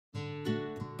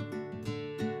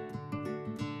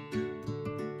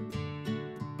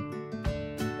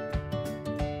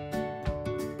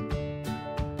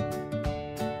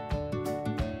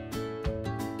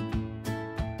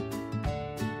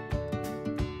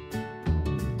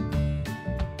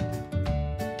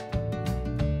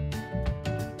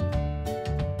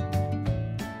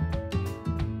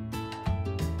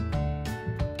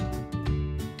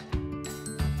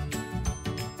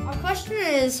question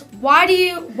is, why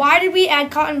did we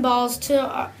add cotton balls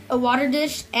to a water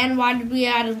dish, and why did we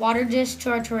add a water dish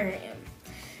to our terrarium?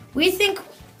 We think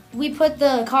we put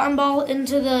the cotton ball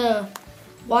into the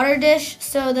water dish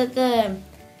so that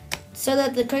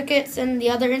the crickets and the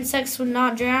other insects would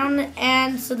not drown,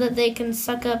 and so that they can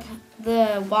suck up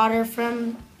the water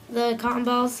from the cotton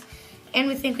balls. And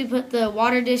we think we put the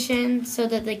water dish in so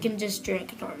that they can just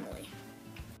drink normally.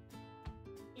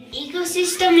 An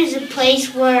ecosystem is a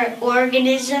place where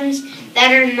organisms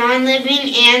that are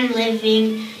non-living and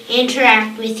living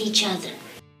interact with each other.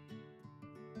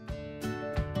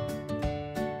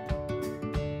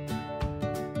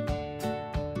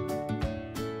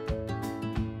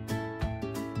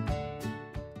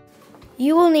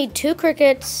 You will need 2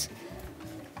 crickets,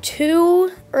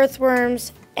 2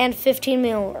 earthworms, and 15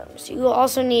 mealworms. You will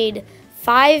also need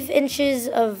 5 inches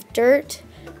of dirt,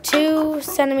 2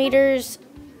 centimeters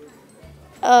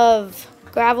of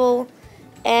gravel,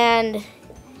 and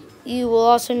you will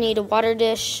also need a water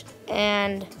dish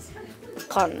and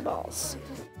cotton balls.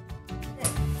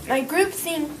 My group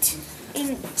think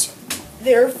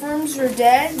the earthworms are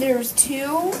dead. There's 2,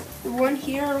 one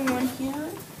here and one here.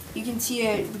 You can see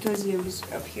it because it was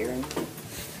up here.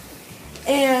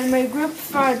 And my group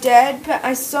thought dead, but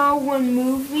I saw one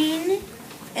moving,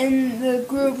 and the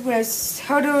group was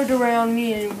huddled around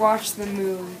me and watched them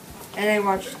move, and I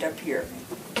watched it up here.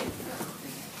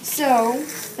 So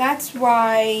that's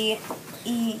why,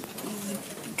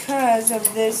 because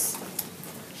of this,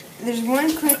 there's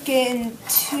 1 cricket and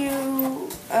 2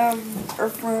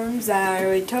 earthworms that I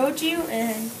already told you,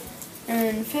 and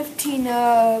 15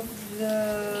 of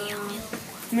the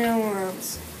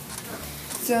mealworms.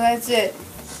 So that's it.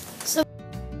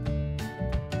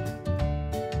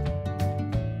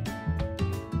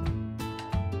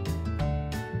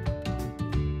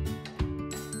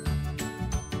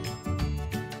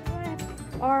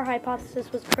 Our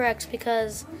hypothesis was correct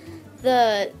because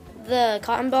the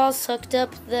cotton balls sucked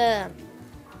up the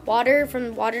water from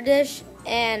the water dish,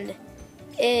 and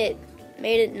it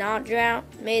made it not drown,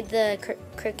 made the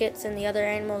crickets and the other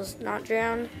animals not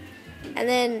drown.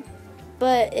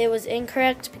 But it was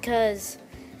incorrect because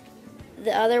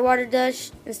the other water dish,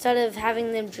 instead of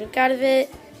having them drink out of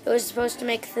it, it was supposed to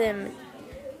make them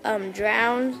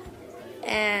drown,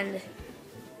 and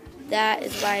that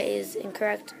is why it is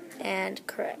incorrect and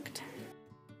correct.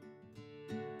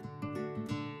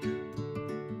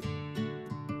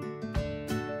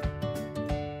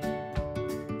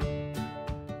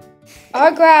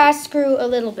 Our grass grew a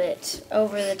little bit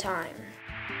over the time.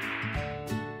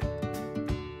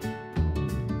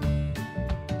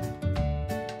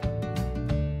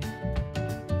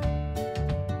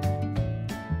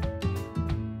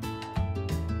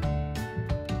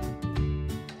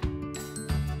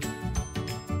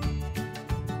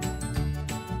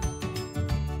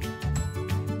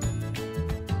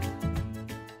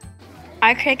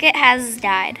 Our cricket has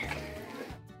died.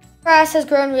 Grass has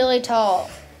grown really tall.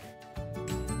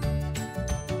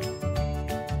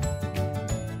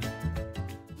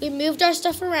 We moved our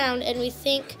stuff around, and we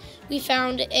think we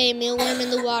found a mealworm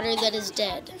in the water that is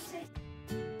dead.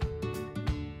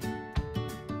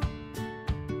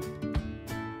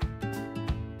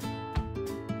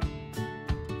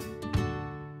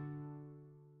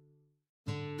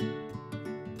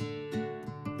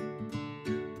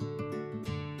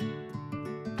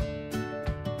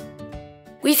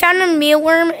 We found a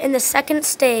mealworm in the 2nd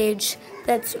stage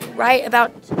that's right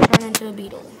about to turn into a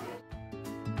beetle.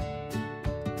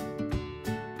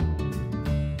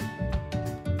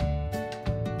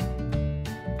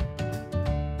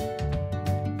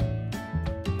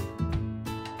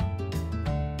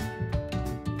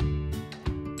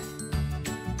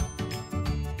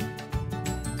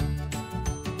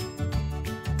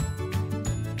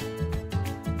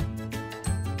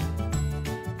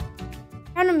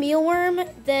 Found a mealworm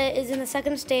that is in the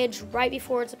 2nd stage right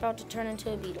before it's about to turn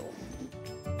into a beetle.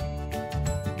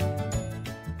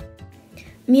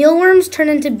 Mealworms turn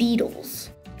into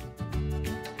beetles.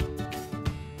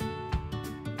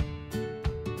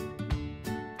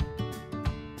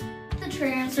 The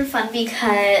terrariums are fun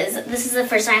because this is the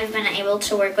first time I've been able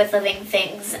to work with living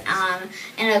things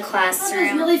in a classroom.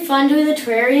 It was really fun doing the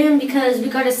terrarium because we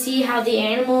got to see how the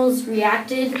animals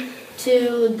reacted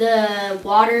to the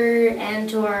water and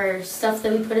to our stuff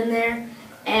that we put in there,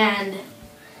 and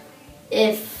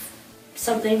if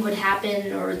something would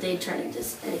happen or they'd turn into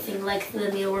anything like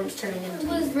the mealworms turning into. It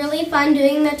was really fun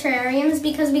doing the terrariums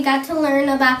because we got to learn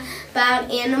about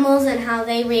animals and how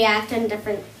they react in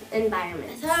different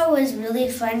environments. I thought it was really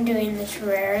fun doing the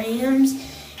terrariums,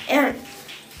 and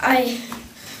I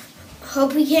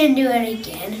hope we can do it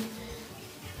again.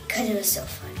 Because it was so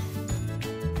fun.